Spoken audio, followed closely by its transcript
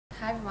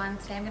Hi everyone,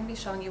 today I'm going to be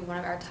showing you one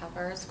of our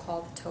toppers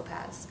called the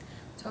Topaz.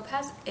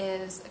 Topaz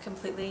is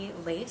completely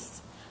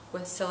lace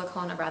with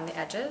silicone around the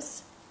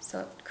edges, so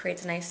it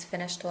creates a nice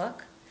finished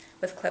look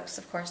with clips,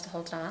 of course, to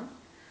hold it on.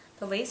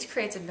 The lace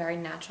creates a very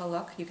natural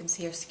look. You can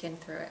see your skin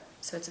through it,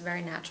 so it's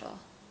very natural.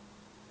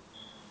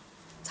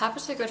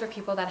 Toppers are good for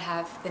people that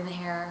have thin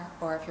hair,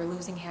 or if you're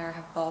losing hair,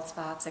 have bald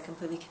spots, it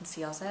completely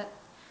conceals it.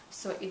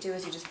 So what you do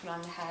is you just put it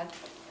on the head.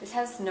 This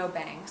has no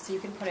bang, so you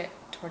can put it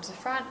towards the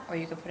front or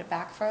you can put it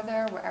back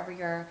further wherever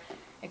you're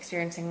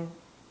experiencing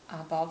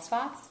bald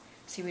spots.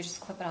 So you would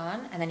just clip it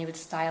on and then you would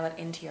style it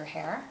into your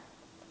hair.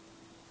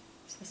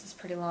 So this is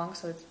pretty long,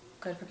 so it's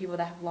good for people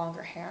that have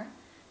longer hair.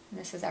 And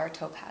this is our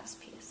Topaz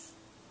piece.